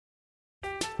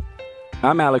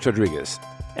I'm Alex Rodriguez.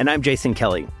 And I'm Jason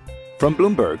Kelly. From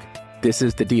Bloomberg, this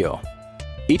is The Deal.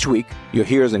 Each week, you'll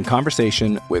hear us in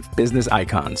conversation with business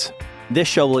icons. This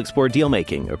show will explore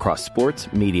deal-making across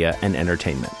sports, media, and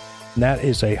entertainment. That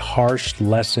is a harsh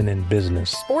lesson in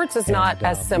business. Sports is not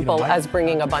as simple as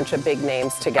bringing a bunch of big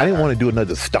names together. I didn't want to do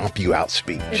another stomp you out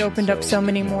speech. It opened up so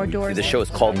many more doors. The show is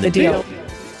called The Deal.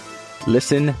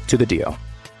 Listen to The Deal.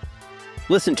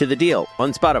 Listen to The Deal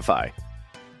on Spotify.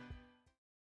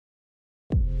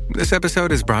 This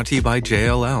episode is brought to you by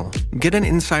JLL. Get an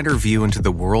insider view into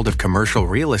the world of commercial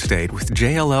real estate with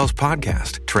JLL's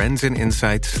podcast, Trends and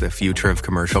Insights, the Future of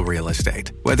Commercial Real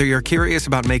Estate. Whether you're curious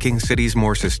about making cities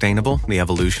more sustainable, the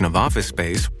evolution of office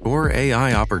space, or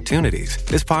AI opportunities,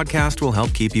 this podcast will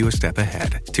help keep you a step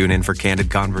ahead. Tune in for candid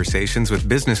conversations with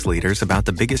business leaders about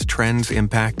the biggest trends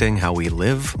impacting how we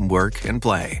live, work, and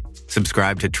play.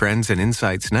 Subscribe to Trends and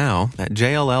Insights now at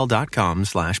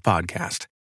jll.com/podcast.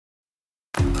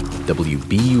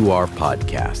 WBUR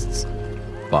Podcasts,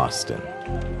 Boston.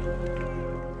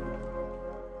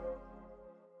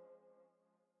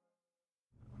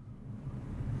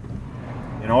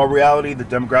 In all reality, the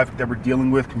demographic that we're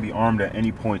dealing with can be armed at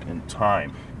any point in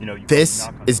time. This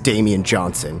is Damian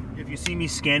Johnson. If you see me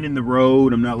scanning the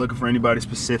road, I'm not looking for anybody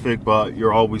specific, but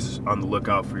you're always on the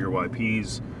lookout for your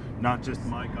YPs, not just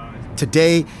my guys.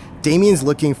 Today, Damian's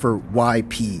looking for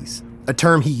YPs, a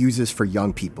term he uses for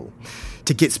young people.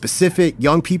 To get specific,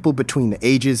 young people between the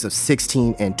ages of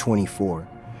 16 and 24,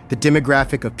 the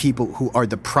demographic of people who are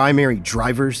the primary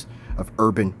drivers of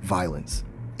urban violence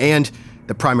and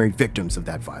the primary victims of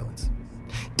that violence.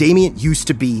 Damian used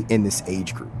to be in this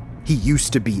age group. He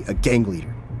used to be a gang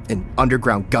leader, an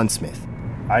underground gunsmith.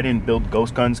 I didn't build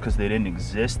ghost guns because they didn't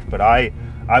exist, but I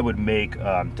would make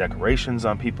decorations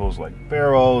on people's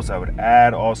barrels. I would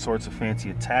add all sorts of fancy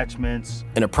attachments.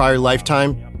 In a prior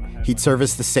lifetime, he'd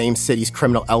serviced the same city's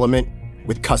criminal element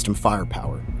with custom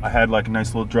firepower. I had a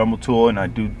nice little Dremel tool, and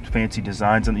I'd do fancy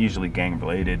designs, and usually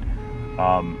gang-related.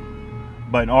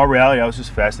 But in all reality, I was just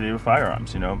fascinated with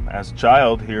firearms. As a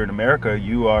child here in America,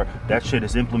 that shit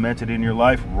is implemented in your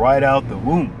life right out the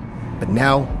womb. But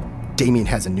now, Damian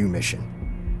has a new mission.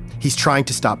 He's trying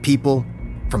to stop people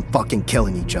from fucking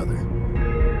killing each other.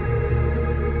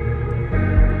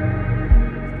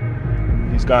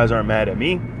 These guys aren't mad at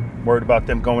me. Worried about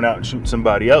them going out and shooting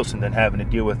somebody else and then having to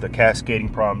deal with the cascading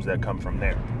problems that come from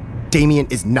there. Damian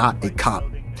is not a cop.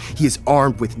 He is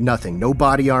armed with nothing. No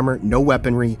body armor, no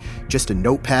weaponry, just a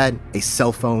notepad, a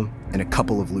cell phone, and a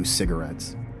couple of loose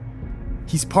cigarettes.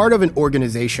 He's part of an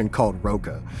organization called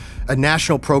ROCA, a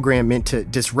national program meant to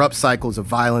disrupt cycles of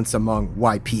violence among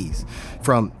YPs,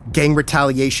 from gang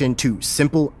retaliation to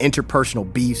simple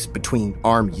interpersonal beefs between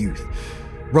armed youth.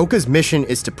 ROCA's mission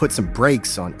is to put some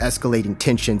brakes on escalating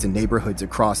tensions in neighborhoods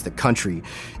across the country,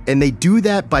 and they do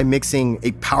that by mixing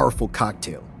a powerful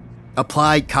cocktail: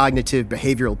 applied cognitive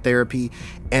behavioral therapy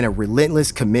and a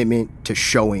relentless commitment to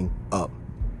showing up.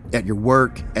 At your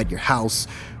work, at your house,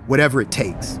 whatever it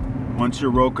takes. Once you're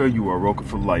ROCA, you are ROCA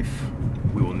for life.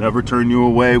 We will never turn you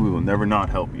away. We will never not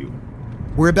help you.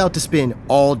 We're about to spend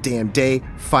all damn day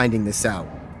finding this out.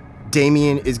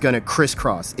 Damian is gonna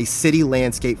crisscross a city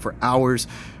landscape for hours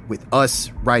with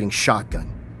us riding shotgun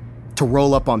to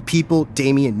roll up on people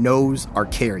Damian knows are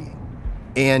carrying.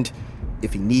 And,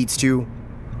 if he needs to,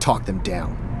 talk them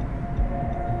down.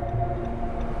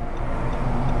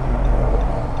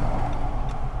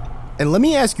 And let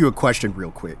me ask you a question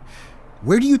real quick.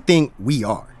 Where do you think we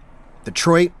are?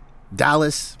 Detroit?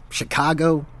 Dallas?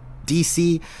 Chicago?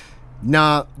 DC?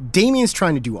 Nah, Damian's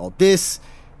trying to do all this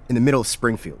in the middle of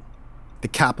Springfield, the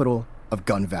capital of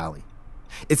Gun Valley.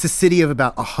 It's a city of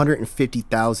about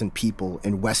 150,000 people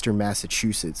in western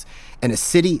Massachusetts, and a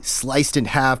city sliced in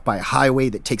half by a highway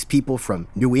that takes people from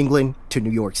New England to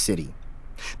New York City.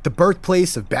 The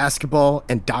birthplace of basketball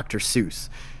and Dr. Seuss,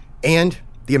 and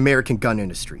the American gun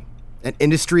industry, an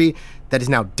industry that is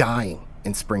now dying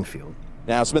in Springfield.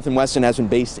 Now, Smith & Wesson has been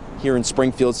based here in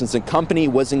Springfield since the company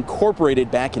was incorporated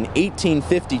back in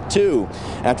 1852.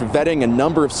 After vetting a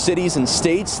number of cities and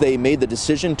states, they made the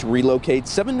decision to relocate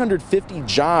 750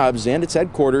 jobs and its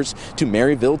headquarters to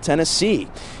Maryville, Tennessee.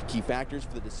 Key factors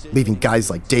for the decision... leaving guys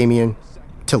like Damian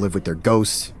to live with their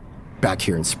ghosts back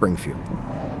here in Springfield.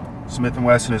 Smith &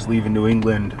 Wesson is leaving New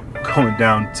England, going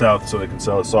down south so they can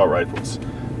sell assault rifles.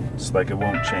 It's like it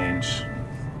won't change.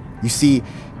 You see,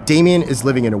 Damian is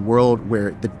living in a world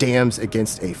where the dams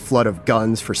against a flood of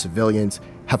guns for civilians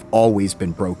have always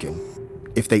been broken,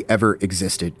 if they ever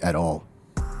existed at all.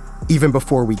 Even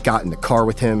before we got in the car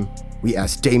with him, we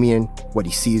asked Damian what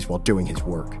he sees while doing his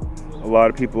work. A lot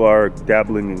of people are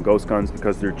dabbling in ghost guns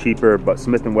because they're cheaper, but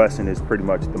Smith & Wesson is pretty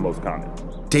much the most common.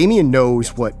 Damien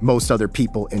knows what most other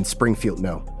people in Springfield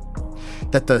know,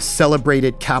 that the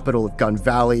celebrated capital of Gun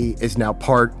Valley is now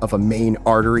part of a main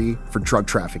artery for drug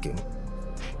trafficking.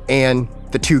 And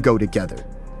the two go together,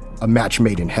 a match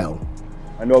made in hell.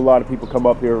 I know a lot of people come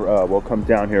up here, come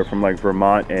down here from like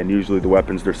Vermont, and usually the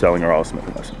weapons they're selling are all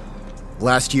Smith & Wesson.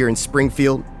 Last year in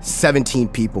Springfield, 17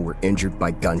 people were injured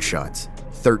by gunshots.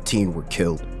 13 were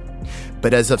killed.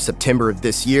 But as of September of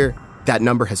this year, that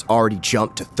number has already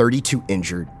jumped to 32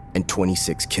 injured and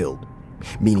 26 killed,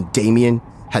 meaning Damien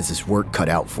has his work cut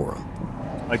out for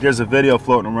him. Like there's a video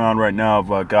floating around right now of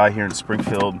a guy here in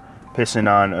Springfield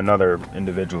pissing on another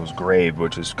individual's grave,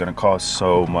 which is going to cause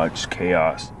so much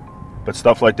chaos. But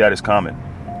stuff like that is common.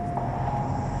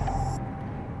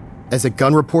 As a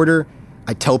gun reporter,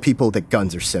 I tell people that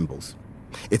guns are symbols.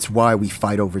 It's why we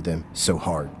fight over them so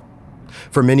hard.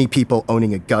 For many people,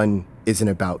 owning a gun isn't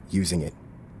about using it.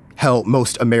 Hell,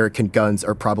 most American guns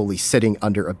are probably sitting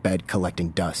under a bed collecting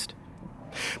dust.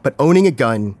 But owning a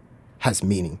gun has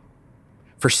meaning.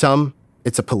 For some,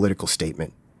 it's a political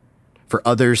statement. For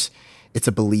others, it's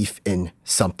a belief in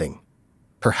something.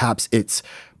 Perhaps it's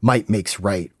might makes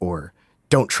right, or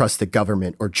don't trust the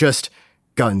government, or just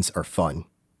guns are fun.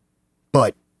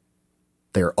 But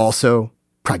they're also,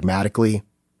 pragmatically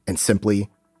and simply,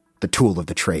 the tool of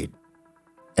the trade.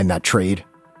 And that trade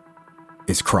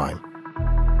is crime.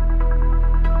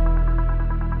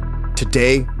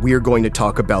 Today, we are going to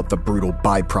talk about the brutal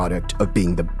byproduct of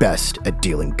being the best at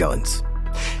dealing guns.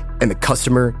 And the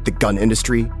customer the gun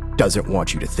industry doesn't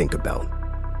want you to think about.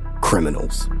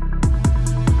 Criminals.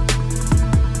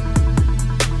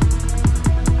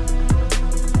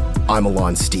 I'm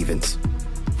Alon Stevens.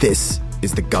 This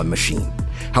is The Gun Machine,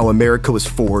 how America was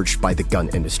forged by the gun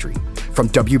industry, from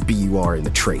WBUR in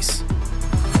The Trace.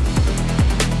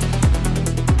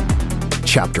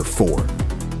 Chapter 4,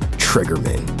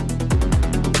 Triggermen.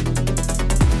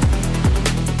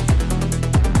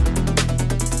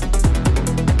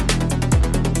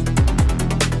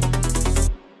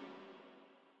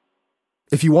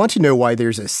 If you want to know why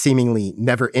there's a seemingly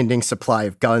never-ending supply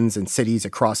of guns in cities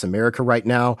across America right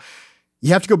now,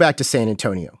 you have to go back to San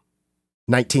Antonio,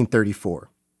 1934,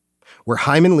 where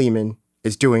Hyman Lehman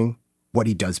is doing what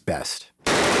he does best.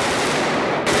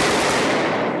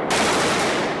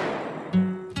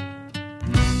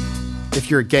 If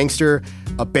you're a gangster,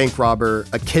 a bank robber,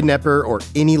 a kidnapper, or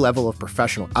any level of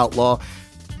professional outlaw,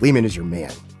 Lehman is your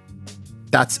man.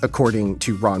 That's according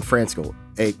to Ron Franskell,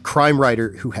 a crime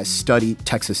writer who has studied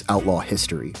Texas outlaw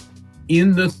history.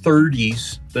 In the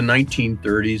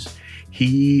 1930s,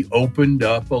 he opened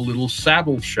up a little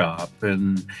saddle shop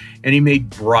and he made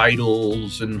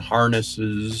bridles and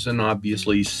harnesses and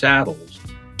obviously saddles.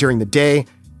 During the day,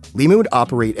 Lehman would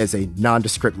operate as a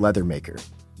nondescript leather maker.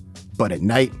 But at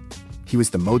night, he was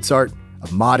the Mozart of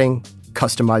modding,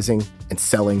 customizing, and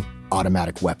selling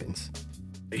automatic weapons.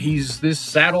 He's this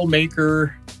saddle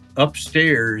maker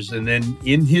upstairs, and then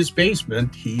in his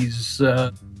basement, he's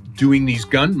doing these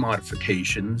gun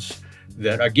modifications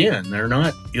that, again, they're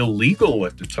not illegal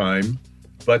at the time,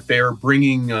 but they're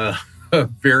bringing a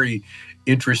very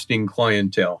interesting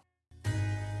clientele.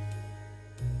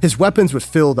 His weapons would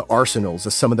fill the arsenals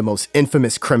of some of the most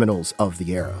infamous criminals of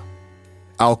the era.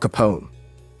 Al Capone,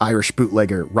 Irish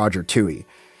bootlegger Roger Toohey,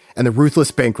 and the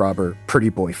ruthless bank robber Pretty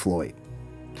Boy Floyd.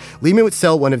 Lehman would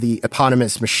sell one of the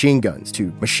eponymous machine guns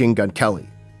to Machine Gun Kelly.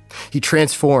 He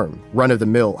transformed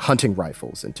run-of-the-mill hunting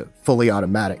rifles into fully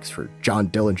automatics for John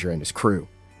Dillinger and his crew,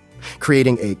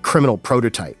 creating a criminal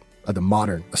prototype of the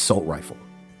modern assault rifle.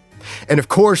 And of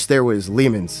course, there was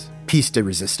Lehman's piece de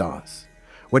resistance,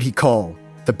 what he called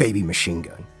the baby machine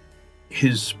gun.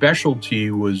 His specialty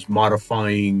was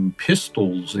modifying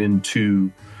pistols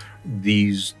into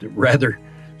these rather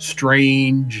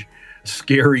strange,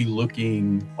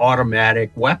 scary-looking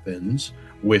automatic weapons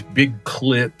with big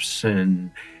clips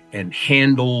and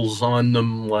handles on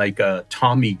them like a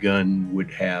Tommy gun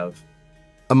would have.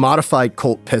 A modified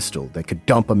Colt pistol that could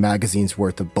dump a magazine's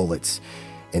worth of bullets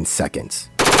in seconds.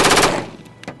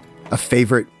 A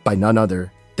favorite by none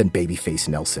other than Babyface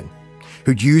Nelson,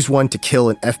 who'd use one to kill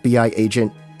an FBI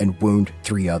agent and wound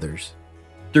 3 others.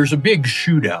 There's a big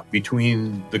shootout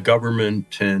between the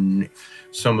government and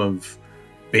some of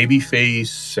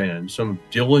Babyface and some of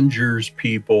Dillinger's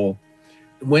people.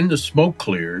 When the smoke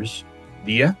clears,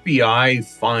 the FBI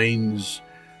finds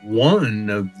one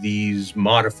of these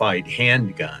modified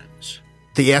handguns.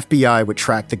 The FBI would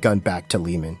track the gun back to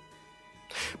Lehman.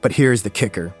 But here's the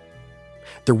kicker.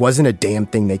 There wasn't a damn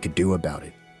thing they could do about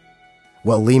it.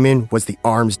 While Lehman was the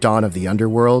arms don of the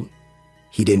underworld,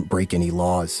 he didn't break any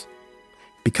laws.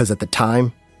 Because at the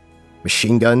time,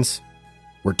 machine guns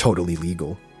were totally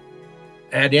legal.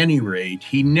 At any rate,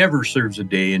 he never serves a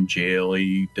day in jail.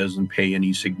 He doesn't pay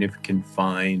any significant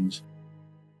fines.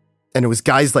 And it was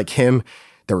guys like him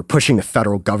that were pushing the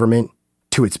federal government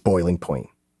to its boiling point,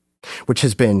 which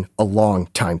has been a long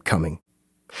time coming.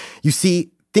 You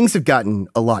see, things have gotten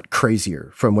a lot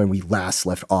crazier from when we last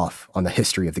left off on the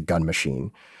history of the gun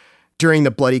machine. During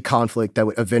the bloody conflict that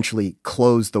would eventually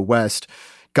close the West,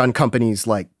 gun companies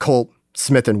like Colt,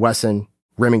 Smith & Wesson,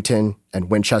 Remington, and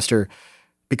Winchester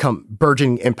become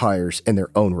burgeoning empires in their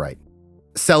own right,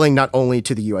 selling not only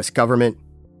to the U.S. government,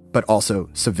 but also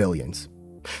civilians,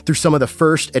 through some of the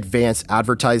first advanced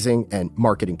advertising and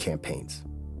marketing campaigns.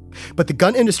 But the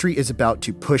gun industry is about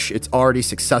to push its already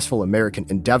successful American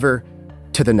endeavor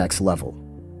to the next level,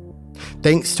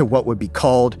 thanks to what would be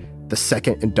called the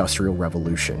Second Industrial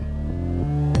Revolution.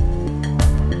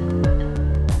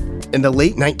 In the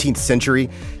late 19th century,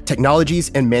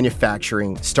 technologies and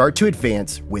manufacturing start to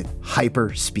advance with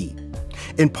hyper speed,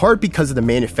 in part because of the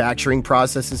manufacturing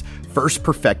processes first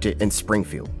perfected in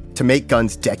Springfield to make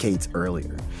guns decades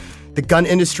earlier. The gun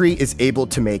industry is able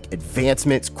to make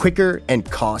advancements quicker and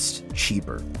cost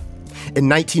cheaper. In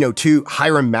 1902,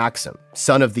 Hiram Maxim,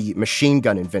 son of the machine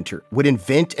gun inventor, would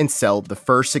invent and sell the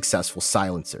first successful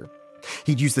silencer.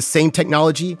 He'd use the same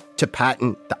technology to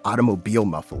patent the automobile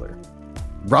muffler.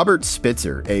 Robert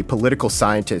Spitzer, a political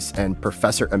scientist and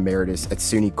professor emeritus at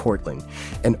SUNY Cortland,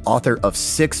 and author of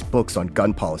 6 books on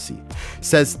gun policy,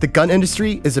 says the gun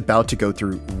industry is about to go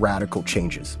through radical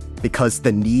changes because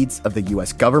the needs of the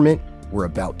U.S. government were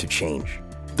about to change.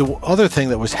 The other thing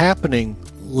that was happening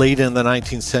late in the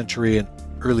 19th century and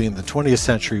early in the 20th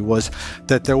century was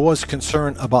that there was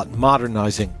concern about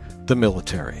modernizing the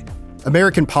military.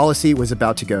 American policy was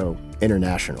about to go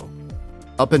international.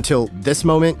 Up until this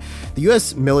moment, the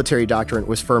U.S. military doctrine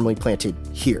was firmly planted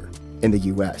here in the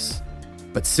U.S.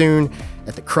 But soon,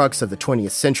 at the crux of the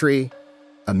 20th century,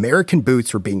 American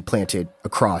boots were being planted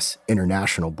across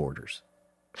international borders.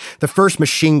 The first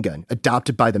machine gun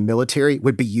adopted by the military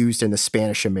would be used in the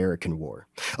Spanish-American War,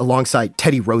 alongside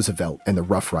Teddy Roosevelt and the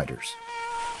Rough Riders.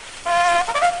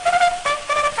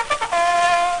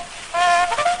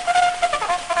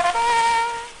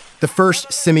 The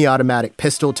first semi-automatic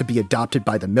pistol to be adopted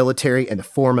by the military in the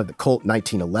form of the Colt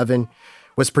 1911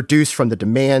 was produced from the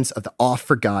demands of the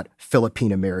oft-forgot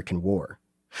Philippine-American War.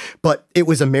 But it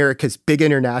was America's big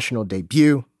international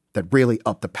debut that really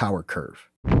upped the power curve.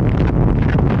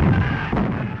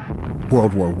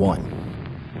 World War I.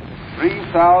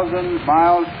 3,000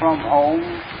 miles from home,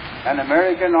 an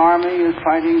American army is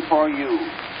fighting for you.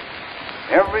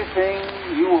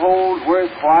 Everything you hold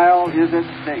worthwhile is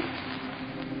at stake.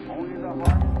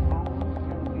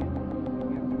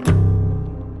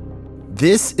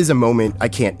 This is a moment I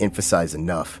can't emphasize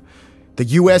enough. The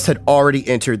U.S. had already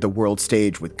entered the world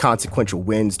stage with consequential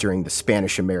wins during the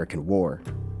Spanish-American War.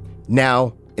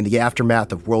 Now, in the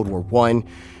aftermath of World War I,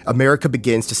 America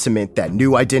begins to cement that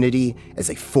new identity as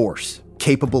a force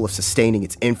capable of sustaining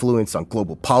its influence on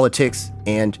global politics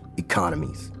and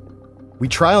economies. We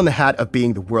try on the hat of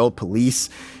being the world police,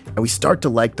 and we start to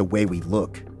like the way we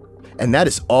look. And that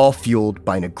is all fueled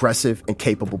by an aggressive and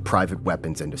capable private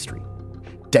weapons industry.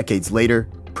 Decades later,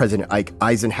 President Ike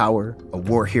Eisenhower, a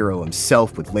war hero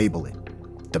himself, would label it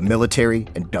the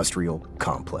military-industrial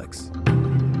complex.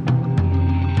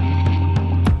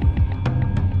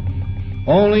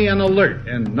 Only an alert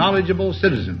and knowledgeable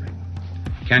citizenry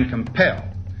can compel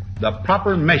the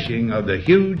proper meshing of the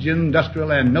huge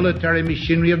industrial and military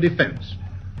machinery of defense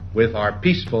with our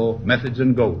peaceful methods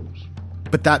and goals.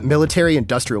 But that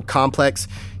military-industrial complex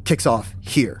kicks off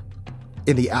here,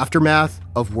 in the aftermath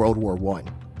of World War I.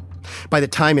 By the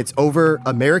time it's over,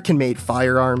 American-made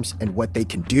firearms and what they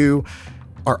can do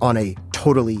are on a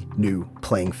totally new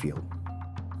playing field.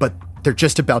 But they're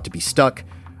just about to be stuck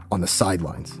on the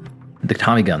sidelines. The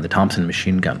Tommy gun, the Thompson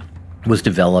machine gun, was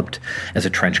developed as a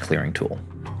trench clearing tool,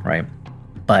 right?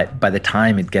 But by the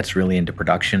time it gets really into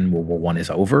production, World War I is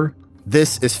over.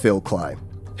 This is Phil Cly,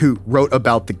 who wrote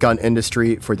about the gun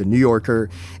industry for The New Yorker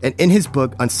and in his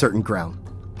book Uncertain Ground.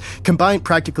 Combine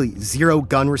practically zero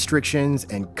gun restrictions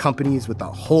and companies with a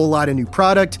whole lot of new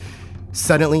product,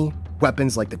 suddenly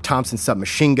weapons like the Thompson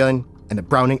submachine gun and the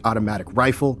Browning automatic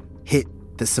rifle hit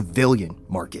the civilian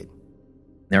market.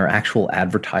 There are actual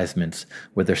advertisements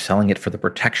where they're selling it for the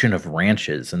protection of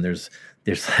ranches, and there's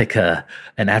like an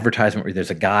advertisement where there's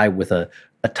a guy with a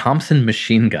Thompson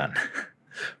machine gun,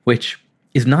 which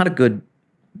is not a good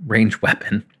range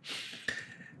weapon.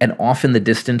 And off in the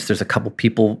distance, there's a couple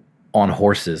people on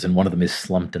horses, and one of them is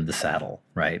slumped in the saddle,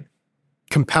 right?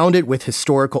 compounded with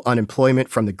historical unemployment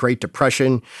from the Great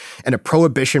Depression and a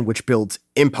prohibition which builds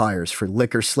empires for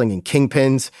liquor-slinging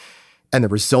kingpins, and the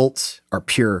results are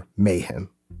pure mayhem.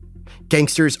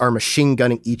 Gangsters are machine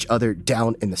gunning each other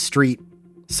down in the street,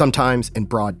 sometimes in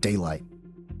broad daylight.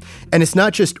 And it's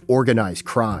not just organized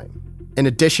crime. In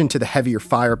addition to the heavier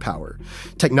firepower,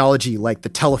 technology like the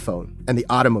telephone and the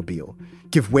automobile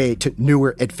give way to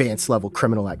newer advanced-level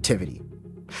criminal activity.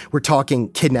 We're talking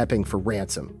kidnapping for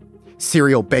ransom,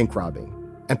 serial bank robbing,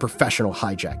 and professional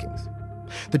hijackings.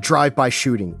 The drive-by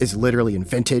shooting is literally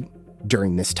invented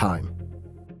during this time.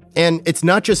 And it's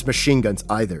not just machine guns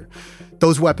either.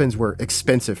 Those weapons were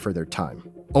expensive for their time,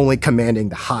 only commanding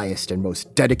the highest and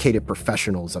most dedicated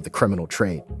professionals of the criminal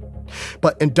trade.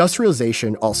 But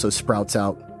industrialization also sprouts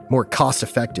out more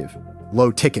cost-effective,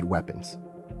 low-ticket weapons.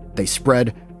 They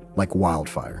spread like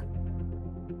wildfire.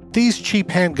 These cheap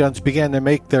handguns began to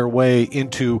make their way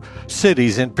into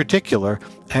cities in particular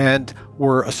and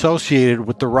were associated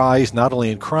with the rise not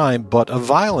only in crime, but of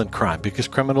violent crime, because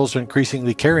criminals are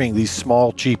increasingly carrying these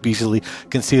small, cheap, easily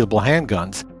concealable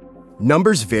handguns.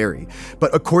 Numbers vary,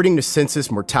 but according to census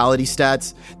mortality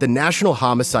stats, the national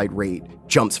homicide rate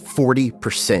jumps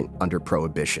 40% under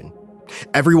Prohibition.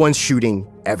 Everyone's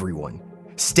shooting everyone.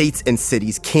 States and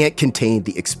cities can't contain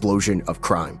the explosion of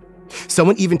crime.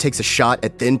 Someone even takes a shot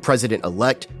at then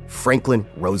President-elect Franklin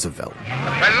Roosevelt.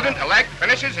 The President-elect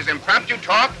finishes his impromptu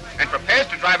talk and prepares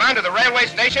to drive on to the railway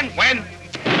station when...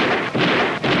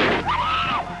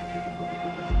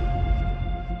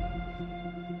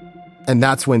 And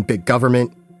that's when big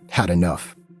government had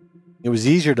enough. It was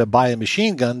easier to buy a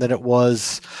machine gun than it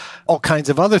was all kinds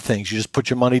of other things. You just put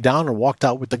your money down and walked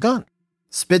out with the gun.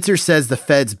 Spitzer says the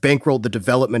feds bankrolled the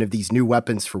development of these new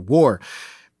weapons for war,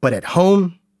 but at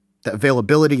home, the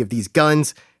availability of these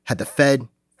guns had the Fed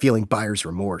feeling buyer's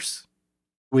remorse.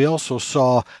 We also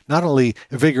saw not only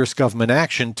vigorous government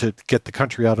action to get the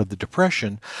country out of the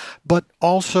Depression, but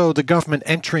also the government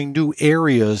entering new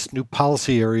areas, new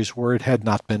policy areas where it had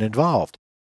not been involved.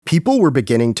 People were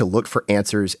beginning to look for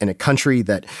answers in a country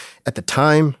that, at the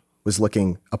time, was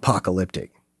looking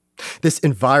apocalyptic. This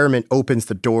environment opens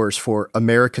the doors for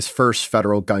America's first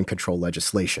federal gun control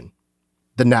legislation,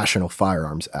 the National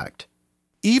Firearms Act.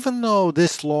 Even though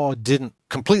this law didn't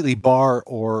completely bar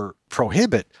or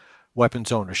prohibit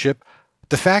weapons ownership,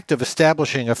 the fact of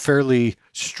establishing a fairly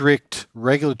strict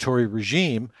regulatory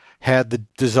regime had the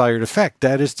desired effect.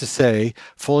 That is to say,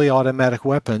 fully automatic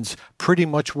weapons pretty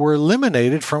much were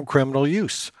eliminated from criminal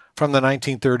use from the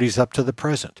 1930s up to the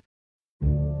present.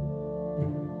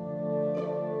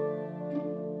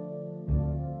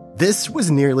 This was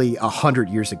nearly 100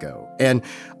 years ago, and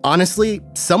honestly,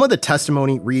 some of the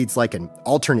testimony reads like an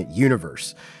alternate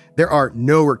universe. There are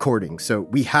no recordings, so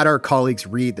we had our colleagues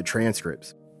read the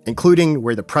transcripts, including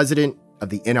where the president of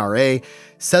the NRA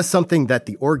says something that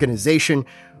the organization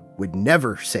would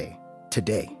never say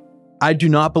today. I do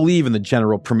not believe in the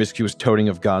general promiscuous toting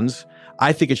of guns.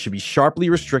 I think it should be sharply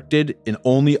restricted and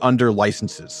only under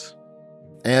licenses.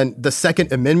 And the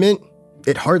Second Amendment,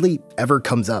 it hardly ever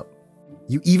comes up.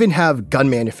 You even have gun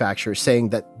manufacturers saying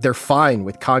that they're fine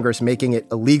with Congress making it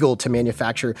illegal to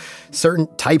manufacture certain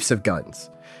types of guns.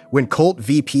 When Colt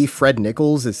VP Fred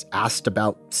Nichols is asked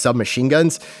about submachine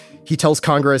guns, he tells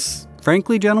Congress,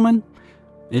 "Frankly, gentlemen,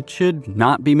 it should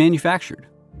not be manufactured."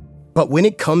 But when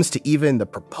it comes to even the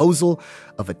proposal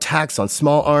of a tax on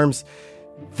small arms,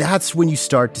 that's when you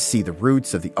start to see the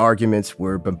roots of the arguments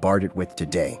we're bombarded with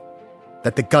today.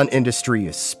 That the gun industry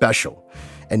is special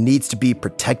and needs to be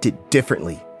protected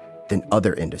differently than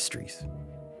other industries.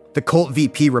 The Colt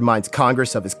VP reminds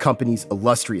Congress of his company's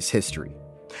illustrious history.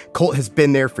 Colt has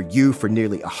been there for you for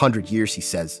nearly 100 years, he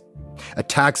says. A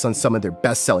tax on some of their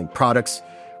best-selling products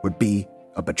would be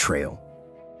a betrayal.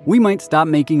 We might stop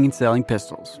making and selling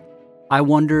pistols. I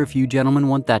wonder if you gentlemen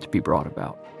want that to be brought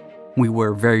about. We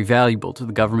were very valuable to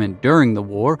the government during the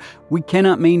war. We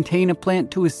cannot maintain a plant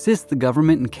to assist the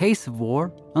government in case of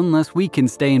war unless we can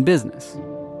stay in business.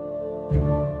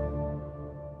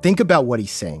 Think about what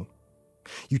he's saying.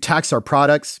 You tax our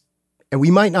products, and we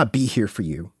might not be here for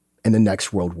you in the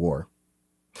next World War.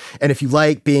 And if you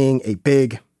like being a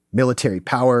big military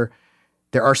power,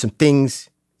 there are some things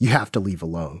you have to leave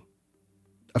alone.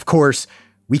 Of course,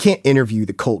 we can't interview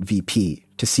the Colt VP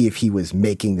to see if he was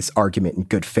making this argument in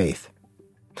good faith.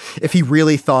 If he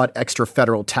really thought extra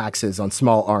federal taxes on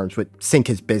small arms would sink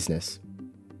his business.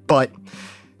 But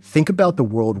think about the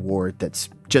world war that's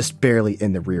just barely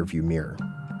in the rearview mirror.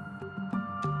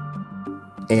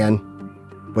 And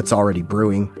what's already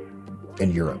brewing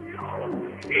in Europe.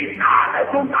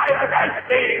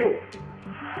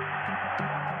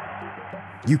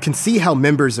 You can see how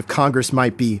members of Congress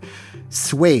might be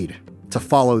swayed to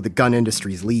follow the gun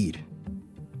industry's lead.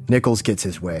 Nichols gets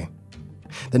his way.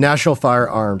 The National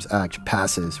Firearms Act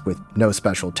passes with no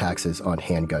special taxes on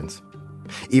handguns,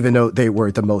 even though they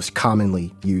were the most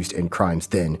commonly used in crimes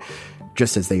then,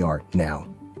 just as they are now.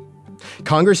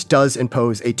 Congress does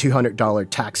impose a $200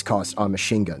 tax cost on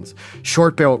machine guns,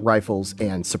 short-barreled rifles,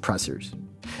 and suppressors.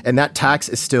 And that tax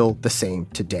is still the same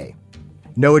today.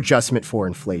 No adjustment for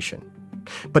inflation.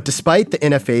 But despite the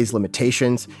NFA's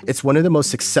limitations, it's one of the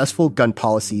most successful gun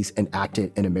policies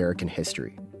enacted in American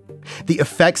history. The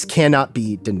effects cannot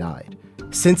be denied.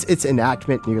 Since its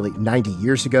enactment nearly 90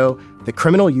 years ago, the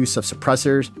criminal use of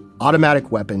suppressors,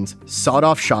 automatic weapons,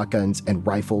 sawed-off shotguns, and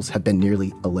rifles have been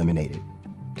nearly eliminated.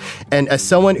 And as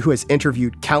someone who has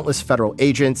interviewed countless federal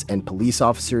agents and police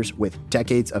officers with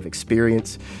decades of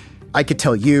experience, I could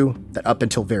tell you that up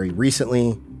until very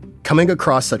recently, coming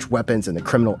across such weapons in the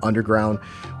criminal underground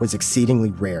was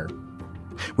exceedingly rare,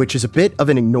 which is a bit of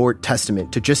an ignored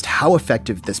testament to just how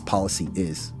effective this policy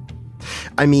is.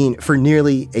 I mean, for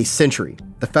nearly a century,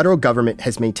 the federal government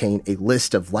has maintained a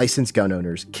list of licensed gun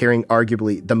owners carrying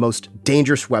arguably the most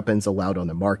dangerous weapons allowed on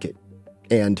the market.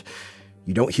 And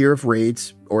you don't hear of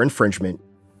raids or infringement.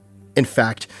 In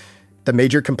fact, the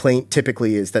major complaint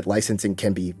typically is that licensing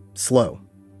can be slow.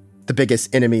 The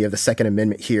biggest enemy of the Second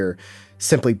Amendment here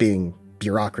simply being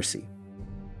bureaucracy.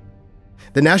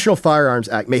 The National Firearms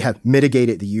Act may have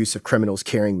mitigated the use of criminals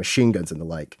carrying machine guns and the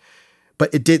like,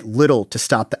 but it did little to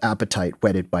stop the appetite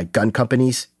whetted by gun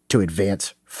companies to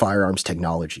advance firearms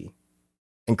technology.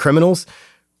 And criminals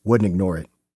wouldn't ignore it.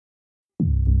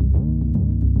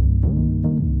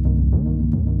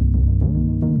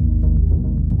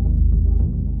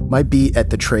 My beat at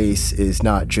The Trace is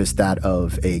not just that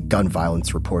of a gun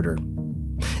violence reporter.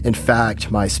 In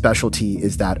fact, my specialty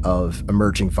is that of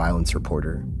emerging violence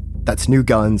reporter. That's new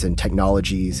guns and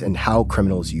technologies and how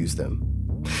criminals use them.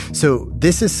 So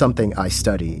this is something I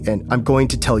study, and I'm going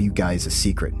to tell you guys a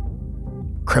secret.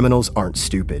 Criminals aren't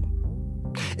stupid.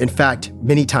 In fact,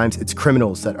 many times it's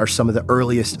criminals that are some of the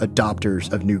earliest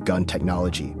adopters of new gun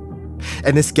technology.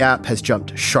 And this gap has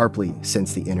jumped sharply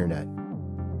since the internet.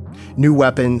 New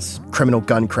weapons, criminal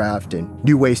guncraft, and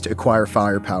new ways to acquire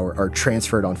firepower are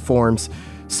transferred on forums,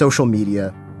 social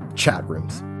media, chat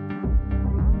rooms.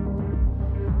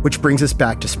 Which brings us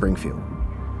back to Springfield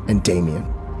and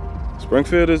Damien.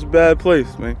 Springfield is a bad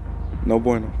place, man. No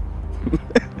bueno.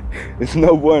 It's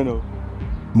no bueno.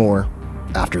 More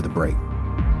after the break.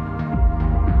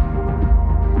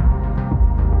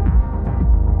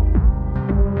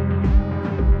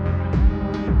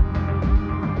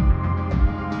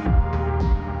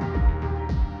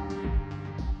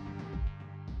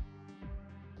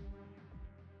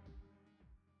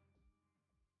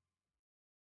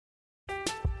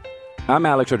 I'm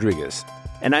Alex Rodriguez.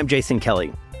 And I'm Jason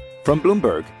Kelly. From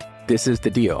Bloomberg, this is The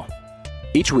Deal.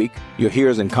 Each week, you'll hear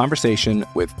us in conversation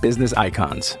with business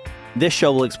icons. This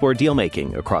show will explore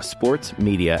deal-making across sports,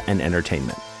 media, and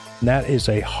entertainment. That is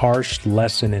a harsh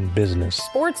lesson in business.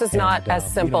 Sports is not as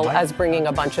simple as bringing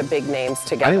a bunch of big names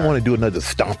together. I didn't want to do another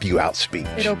stomp you out speech.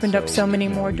 It opened up so many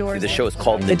more doors. The show is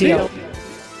called The Deal.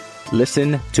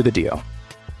 Listen to The Deal.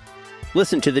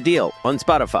 Listen to The Deal on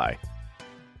Spotify.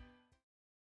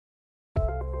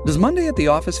 Does Monday at the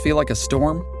office feel like a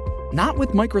storm? Not with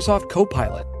Microsoft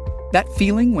Copilot. That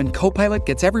feeling when Copilot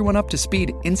gets everyone up to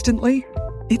speed instantly?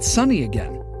 It's sunny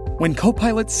again. When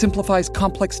Copilot simplifies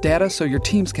complex data so your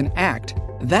teams can act,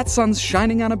 that sun's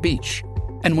shining on a beach.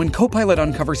 And when Copilot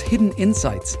uncovers hidden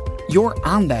insights, you're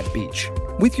on that beach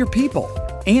with your people,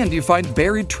 and you find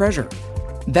buried treasure.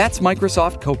 That's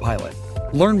Microsoft Copilot.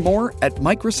 Learn more at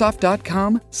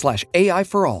Microsoft.com/AI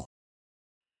for all.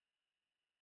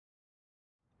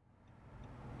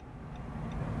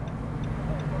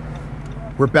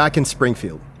 We're back in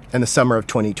Springfield in the summer of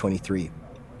 2023,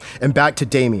 and back to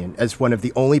Damien as one of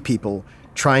the only people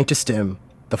trying to stem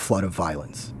the flood of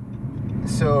violence.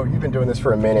 So you've been doing this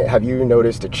for a minute. Have you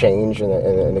noticed a change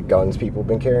in the guns people have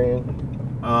been carrying?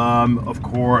 Of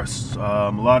course.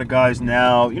 A lot of guys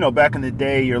now, back in the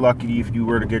day, you're lucky if you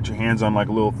were to get your hands on like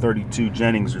a little 32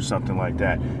 Jennings or something like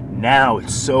that. Now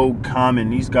it's so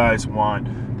common. These guys want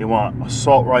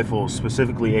assault rifles,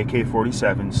 specifically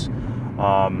AK-47s.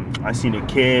 I seen a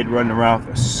kid running around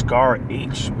with a Scar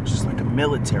H, which is like a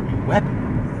military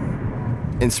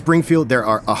weapon. In Springfield, there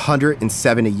are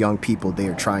 170 young people they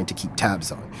are trying to keep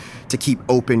tabs on, to keep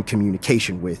open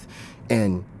communication with,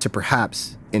 and to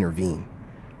perhaps intervene.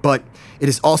 But it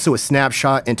is also a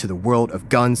snapshot into the world of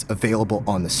guns available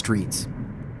on the streets.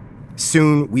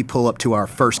 Soon, we pull up to our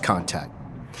first contact,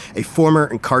 a former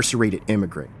incarcerated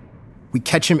immigrant. we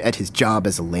catch him at his job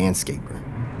as a landscaper.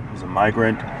 He's a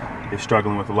migrant. He's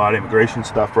struggling with a lot of immigration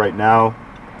stuff right now.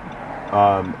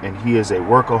 And he is a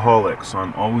workaholic, so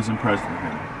I'm always impressed with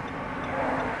him.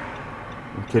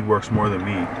 The kid works more than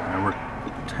me. I work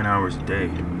 10 hours a day.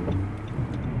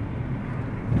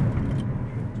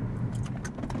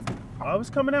 I was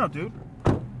coming out, dude.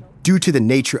 Due to the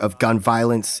nature of gun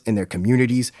violence in their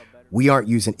communities, we aren't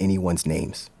using anyone's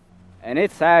names. And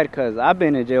it's sad because I've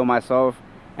been in jail myself,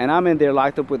 and I'm in there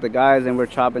locked up with the guys, and we're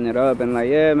chopping it up, and like,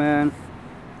 yeah, man.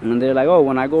 And then they're like, oh,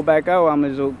 when I go back out, I'm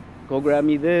going to go grab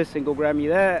me this and go grab me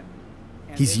that.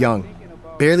 He's young,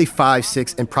 barely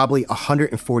 5'6", and probably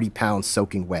 140 pounds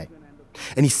soaking wet.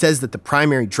 And he says that the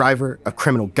primary driver of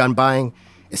criminal gun buying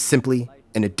is simply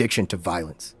an addiction to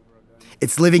violence.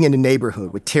 It's living in a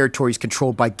neighborhood with territories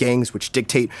controlled by gangs which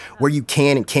dictate where you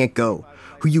can and can't go,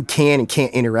 who you can and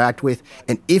can't interact with,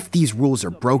 and if these rules are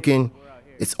broken,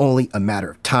 it's only a matter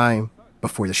of time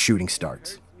before the shooting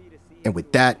starts. And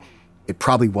with that, it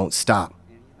probably won't stop,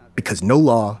 because no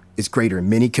law is greater in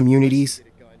many communities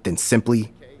than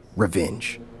simply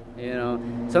revenge. You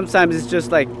know, sometimes it's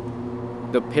just like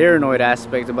the paranoid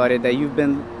aspect about it, that you've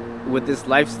been with this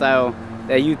lifestyle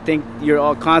that you think you're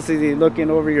all constantly looking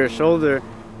over your shoulder,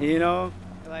 you know?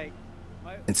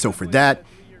 And so for that,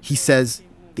 he says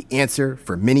the answer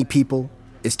for many people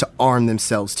is to arm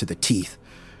themselves to the teeth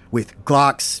with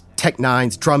Glocks, Tech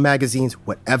 9s, drum magazines,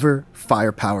 whatever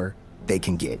firepower they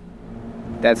can get.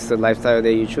 That's the lifestyle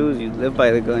that you choose. You live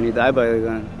by the gun, you die by the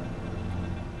gun.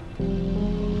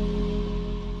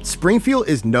 Springfield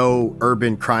is no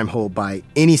urban crime hole by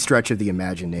any stretch of the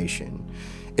imagination.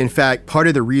 In fact, part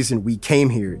of the reason we came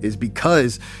here is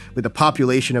because with a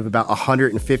population of about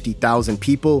 150,000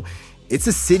 people, it's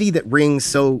a city that rings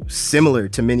so similar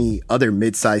to many other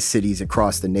mid-sized cities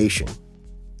across the nation.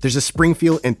 There's a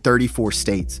Springfield in 34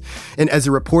 states. And as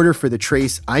a reporter for The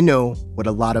Trace, I know what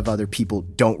a lot of other people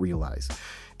don't realize.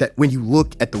 That when you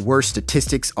look at the worst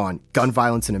statistics on gun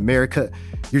violence in America,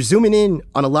 you're zooming in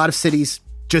on a lot of cities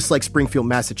just like Springfield,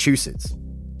 Massachusetts.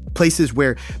 Places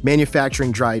where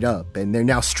manufacturing dried up and they're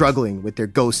now struggling with their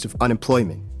ghost of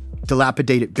unemployment,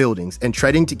 dilapidated buildings, and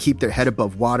treading to keep their head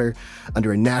above water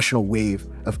under a national wave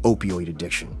of opioid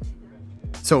addiction.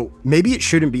 So maybe it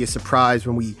shouldn't be a surprise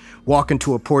when we walk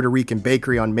into a Puerto Rican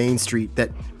bakery on Main Street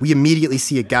that we immediately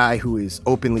see a guy who is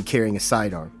openly carrying a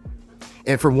sidearm.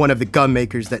 And from one of the gun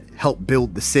makers that helped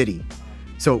build the city.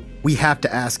 So we have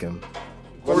to ask him.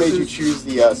 What made you choose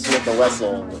the Smith &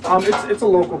 Wesson? It's a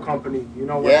local company, you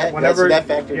know. Whenever that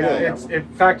factored in.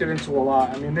 It factored into a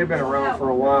lot. I mean, they've been around for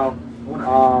a while,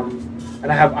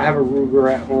 and I have a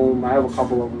Ruger at home. I have a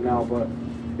couple of them now, but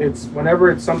it's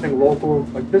whenever it's something local,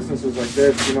 like businesses like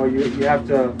this, you know, you have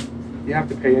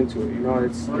to pay into it. You know,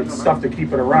 it's stuff to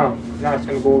keep it around. It's not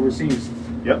going to go overseas.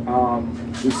 Yep.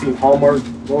 We've seen Hallmark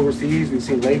go overseas. We've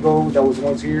seen Lego that was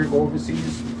once here go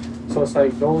overseas. So it's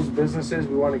like those businesses,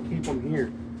 we want to keep them here.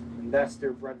 And that's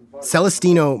their bread and butter.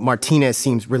 Celestino Martinez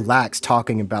seems relaxed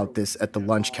talking about this at the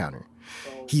lunch counter.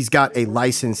 He's got a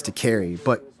license to carry,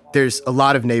 but there's a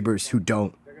lot of neighbors who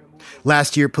don't.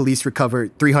 Last year, police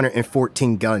recovered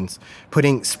 314 guns,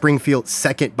 putting Springfield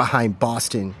second behind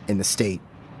Boston in the state.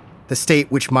 The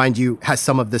state, which, mind you, has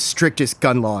some of the strictest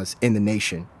gun laws in the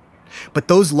nation. But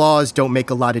those laws don't make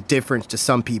a lot of difference to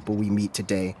some people we meet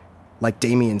today, like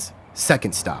Damien's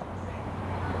second stop.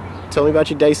 Tell me about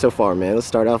your day so far, man. Let's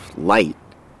start off light.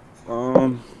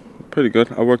 Pretty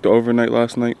good. I worked the overnight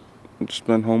last night. Just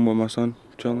been home with my son,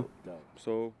 chilling.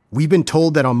 So we've been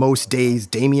told that on most days,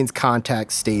 Damien's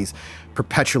contact stays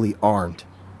perpetually armed.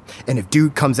 And if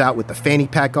dude comes out with the fanny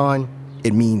pack on,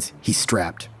 it means he's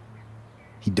strapped.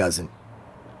 He doesn't.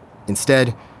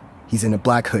 Instead, he's in a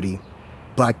black hoodie,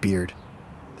 black beard,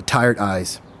 the tired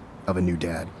eyes of a new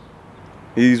dad.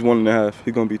 He's 1.5.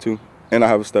 He's gonna be 2. And I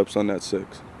have a stepson that's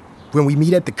 6. When we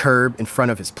meet at the curb in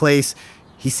front of his place,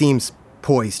 he seems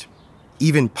poised,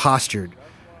 even postured,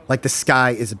 like the sky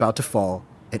is about to fall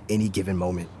at any given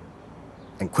moment.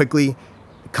 And quickly,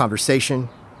 the conversation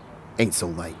ain't so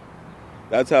light.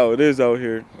 That's how it is out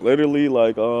here. Literally,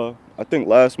 like, I think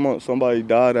last month somebody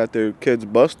died at their kid's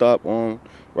bus stop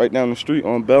right down the street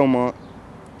on Belmont.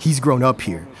 He's grown up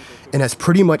here and has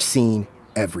pretty much seen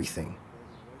everything.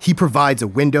 He provides a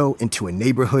window into a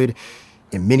neighborhood,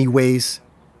 in many ways,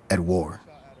 at war.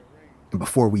 And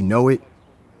before we know it,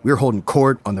 we're holding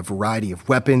court on the variety of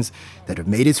weapons that have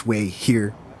made its way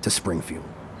here to Springfield.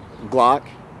 Glock?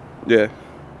 Yeah.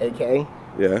 AK?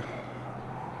 Yeah.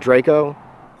 Draco?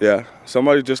 Yeah.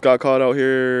 Somebody just got caught out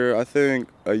here, I think,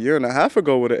 a year and a half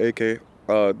ago with an AK.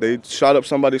 They shot up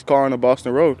somebody's car on the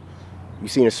Boston Road. You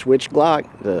seen a switch Glock?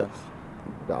 The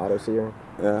auto seer?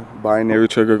 Yeah, binary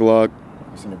trigger Glock.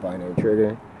 Seen a binary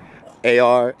trigger.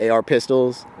 AR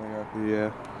pistols.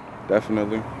 Yeah,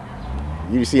 definitely.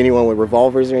 You see anyone with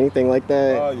revolvers or anything like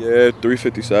that? Oh yeah,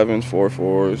 357s,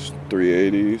 44s,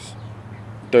 380s,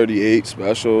 38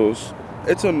 specials.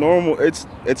 It's a normal. It's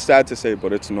sad to say,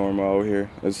 but it's normal out here.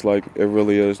 It's like it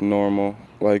really is normal.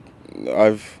 Like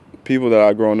people that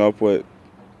I've grown up with,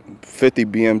 50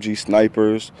 BMG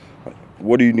snipers.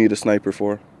 What do you need a sniper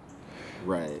for?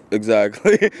 Right.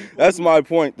 Exactly. That's my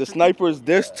point. The sniper's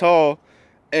this tall,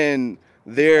 and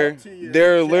they're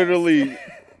literally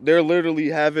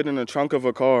have it in the trunk of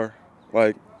a car.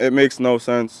 Like, it makes no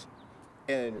sense.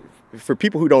 And for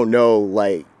people who don't know,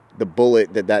 like, the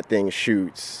bullet that thing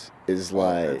shoots is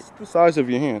like... It's the size of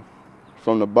your hand.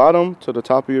 From the bottom to the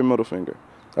top of your middle finger.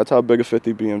 That's how big a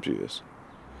 50 BMG is.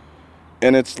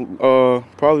 And it's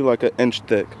probably like an inch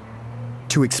thick.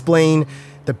 To explain,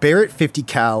 the Barrett 50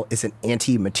 cal is an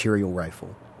anti-material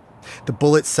rifle. The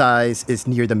bullet size is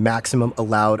near the maximum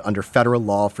allowed under federal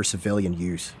law for civilian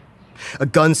use. A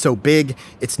gun so big,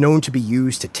 it's known to be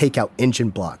used to take out engine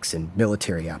blocks in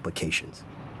military applications.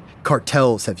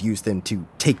 Cartels have used them to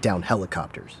take down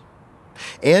helicopters.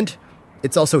 And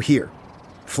it's also here,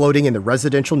 floating in the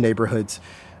residential neighborhoods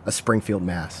of Springfield,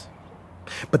 Mass.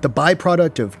 But the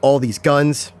byproduct of all these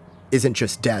guns isn't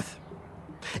just death.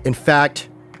 In fact,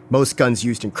 most guns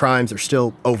used in crimes are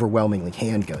still overwhelmingly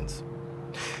handguns.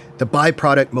 The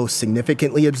byproduct most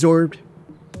significantly absorbed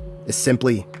is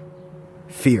simply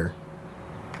fear.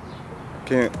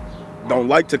 Don't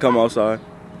like to come outside.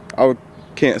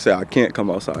 Can't say I can't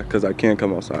come outside, because I can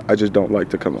come outside. I just don't like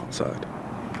to come outside.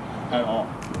 At all.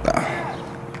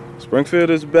 Nah. Springfield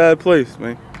is a bad place,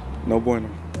 man. No bueno.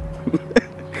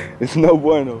 It's no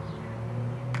bueno.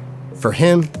 For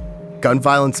him, gun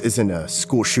violence isn't a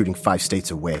school shooting 5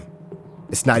 states away.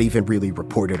 It's not even really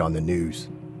reported on the news.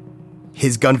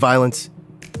 His gun violence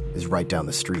is right down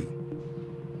the street.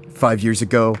 5 years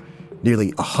ago,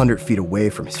 nearly 100 feet away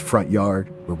from his front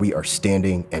yard, where we are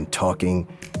standing and talking,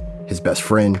 his best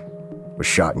friend was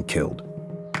shot and killed.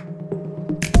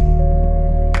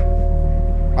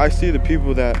 I see the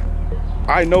people that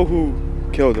I know who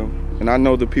killed him, and I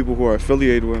know the people who are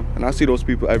affiliated with him, and I see those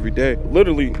people every day.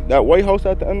 Literally, that White House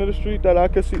at the end of the street that I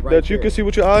could see, right that you can see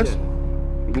with your eyes,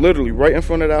 literally right in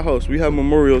front of that house. We have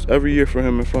memorials every year for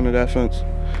him in front of that fence.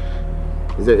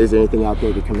 Is there anything out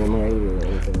there to commemorate or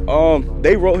anything?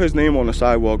 They wrote his name on the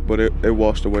sidewalk, but it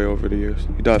washed away over the years.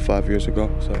 He died 5 years ago,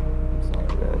 so.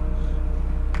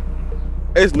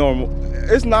 It's normal.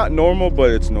 It's not normal, but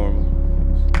it's normal.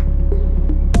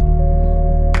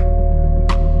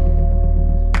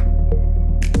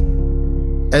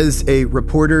 As a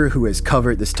reporter who has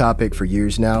covered this topic for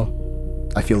years now,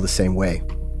 I feel the same way.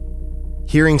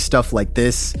 Hearing stuff like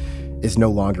this is no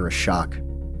longer a shock.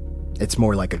 It's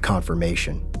more like a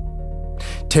confirmation.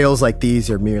 Tales like these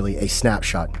are merely a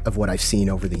snapshot of what I've seen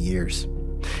over the years,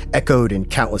 echoed in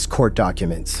countless court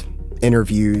documents,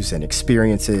 interviews and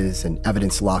experiences and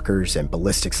evidence lockers and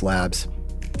ballistics labs.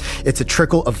 It's a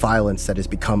trickle of violence that has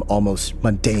become almost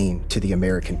mundane to the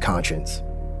American conscience.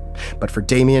 But for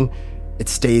Damien, it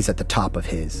stays at the top of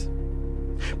his.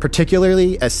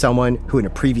 Particularly as someone who in a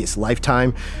previous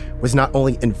lifetime was not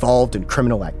only involved in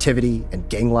criminal activity and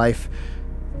gang life,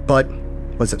 but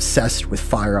was obsessed with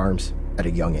firearms at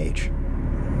a young age.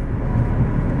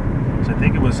 So I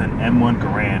think it was an M1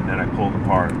 Garand that I pulled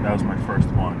apart. That was my first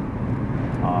one.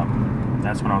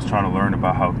 That's when I was trying to learn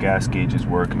about how gas gauges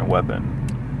work in a weapon.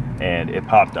 And it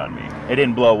popped on me. It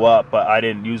didn't blow up, but I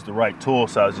didn't use the right tool,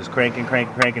 so I was just cranking,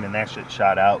 and that shit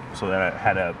shot out. So then I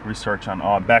had to research on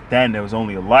all. Back then, there was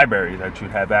only a library that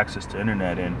you'd have access to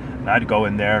internet in. And I'd go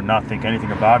in there and not think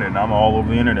anything about it, and I'm all over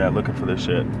the internet looking for this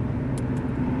shit.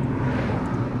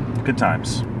 Good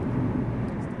times.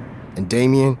 And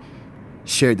Damien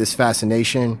shared this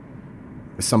fascination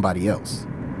with somebody else.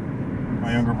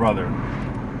 My younger brother.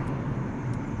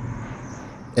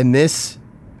 And this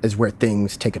is where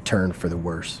things take a turn for the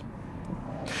worse.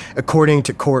 According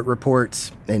to court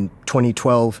reports, in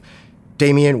 2012,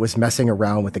 Damien was messing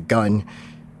around with a gun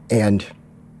and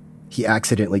he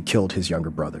accidentally killed his younger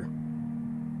brother.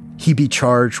 He'd be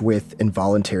charged with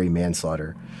involuntary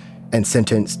manslaughter and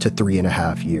sentenced to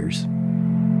 3.5 years.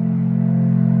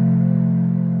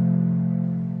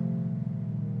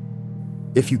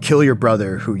 If you kill your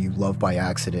brother who you love by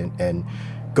accident and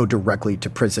go directly to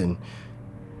prison,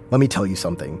 let me tell you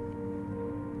something.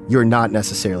 You're not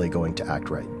necessarily going to act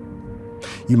right.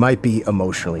 You might be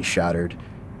emotionally shattered.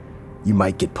 You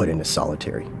might get put into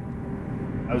solitary.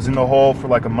 I was in the hole for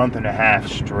like 1.5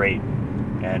 months straight.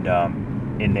 And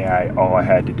in there, all I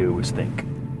had to do was think.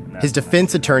 And His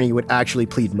defense attorney would actually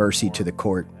plead mercy to the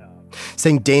court,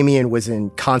 saying Damien was in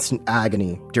constant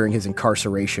agony during his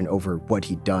incarceration over what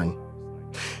he'd done.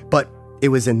 But it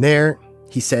was in there,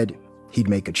 he said, he'd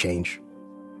make a change.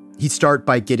 He'd start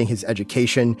by getting his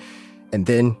education, and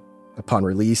then, upon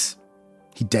release,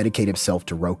 he'd dedicate himself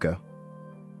to Roca.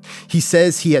 He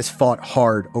says he has fought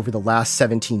hard over the last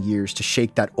 17 years to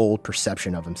shake that old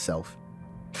perception of himself.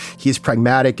 He is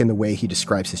pragmatic in the way he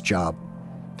describes his job,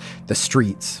 the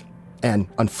streets, and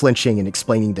unflinching in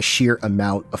explaining the sheer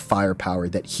amount of firepower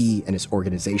that he and his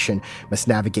organization must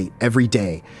navigate every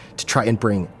day to try and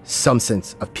bring some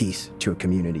sense of peace to a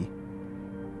community.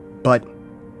 But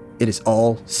it is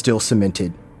all still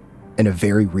cemented in a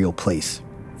very real place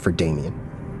for Damien.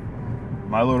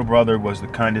 My little brother was the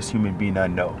kindest human being I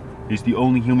know. He's the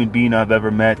only human being I've ever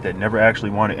met that never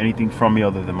actually wanted anything from me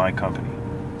other than my company.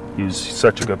 He was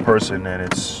such a good person, and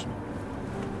it's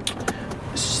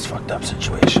a fucked up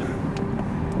situation.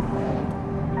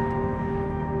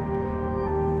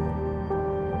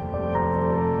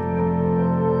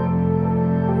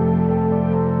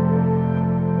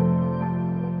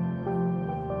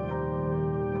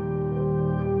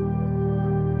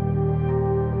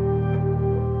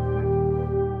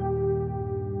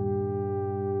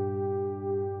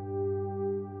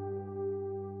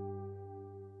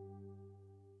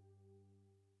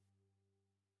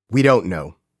 We don't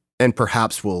know, and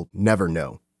perhaps we'll never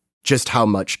know, just how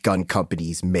much gun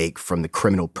companies make from the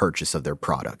criminal purchase of their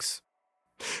products.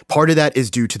 Part of that is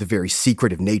due to the very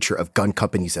secretive nature of gun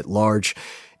companies at large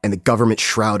and the government's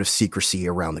shroud of secrecy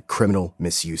around the criminal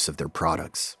misuse of their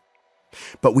products.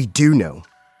 But we do know,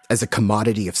 as a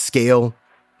commodity of scale,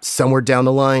 somewhere down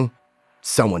the line,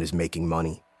 someone is making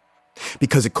money.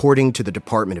 Because according to the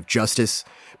Department of Justice,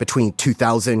 between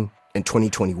 2000 and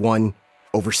 2021,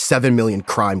 over 7 million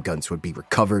crime guns would be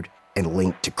recovered and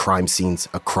linked to crime scenes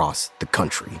across the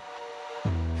country.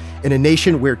 In a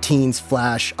nation where teens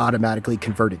flash automatically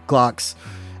converted Glocks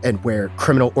and where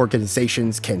criminal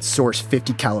organizations can source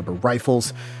 50 caliber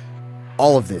rifles,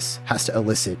 all of this has to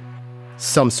elicit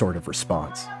some sort of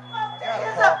response.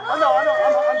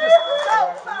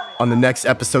 On the next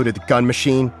episode of The Gun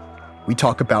Machine, we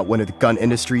talk about one of the gun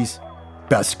industry's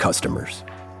best customers.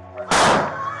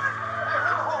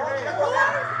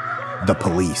 The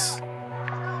police.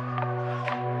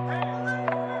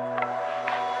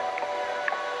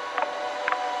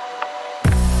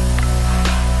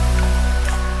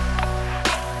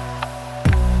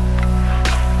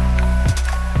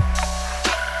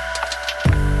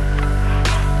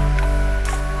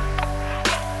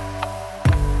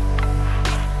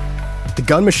 The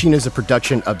Gun Machine is a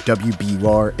production of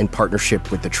WBUR in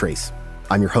partnership with The Trace.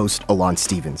 I'm your host, Alon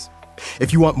Stevens.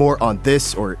 If you want more on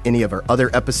this or any of our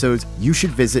other episodes, you should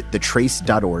visit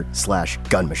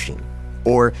thetrace.org/gunmachine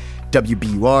or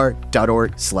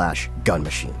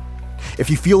wbur.org/gunmachine.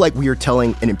 If you feel like we are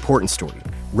telling an important story,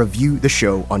 review the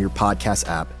show on your podcast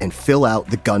app and fill out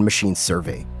the Gun Machine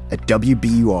survey at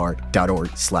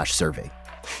wbur.org/survey.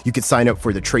 You can sign up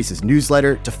for The Trace's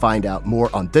newsletter to find out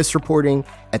more on this reporting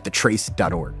at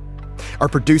thetrace.org. Our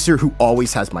producer, who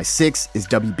always has my six, is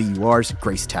WBUR's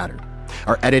Grace Tatter.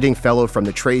 Our editing fellow from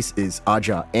The Trace is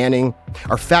Aja Anning.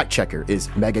 Our fact checker is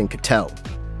Megan Cattell.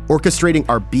 Orchestrating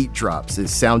our beat drops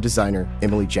is sound designer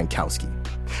Emily Jankowski.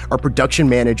 Our production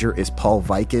manager is Paul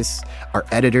Vikis. Our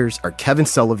editors are Kevin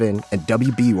Sullivan and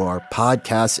WBUR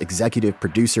podcast executive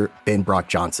producer Ben Brock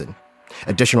Johnson.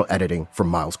 Additional editing from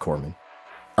Miles Corman.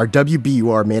 Our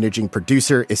WBUR managing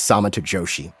producer is Samanta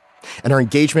Joshi. And our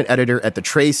engagement editor at The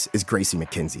Trace is Gracie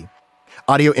McKenzie.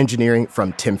 Audio engineering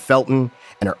from Tim Felton,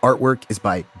 and our artwork is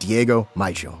by Diego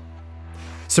Maijo.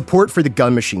 Support for The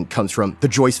Gun Machine comes from the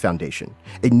Joyce Foundation,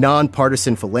 a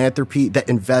nonpartisan philanthropy that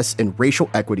invests in racial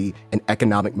equity and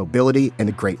economic mobility in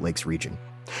the Great Lakes region.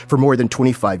 For more than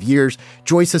 25 years,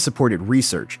 Joyce has supported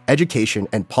research, education,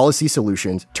 and policy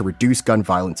solutions to reduce gun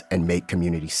violence and make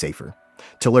communities safer.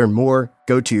 To learn more,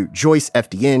 go to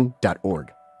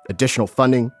joycefdn.org. Additional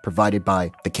funding provided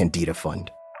by the Candida Fund.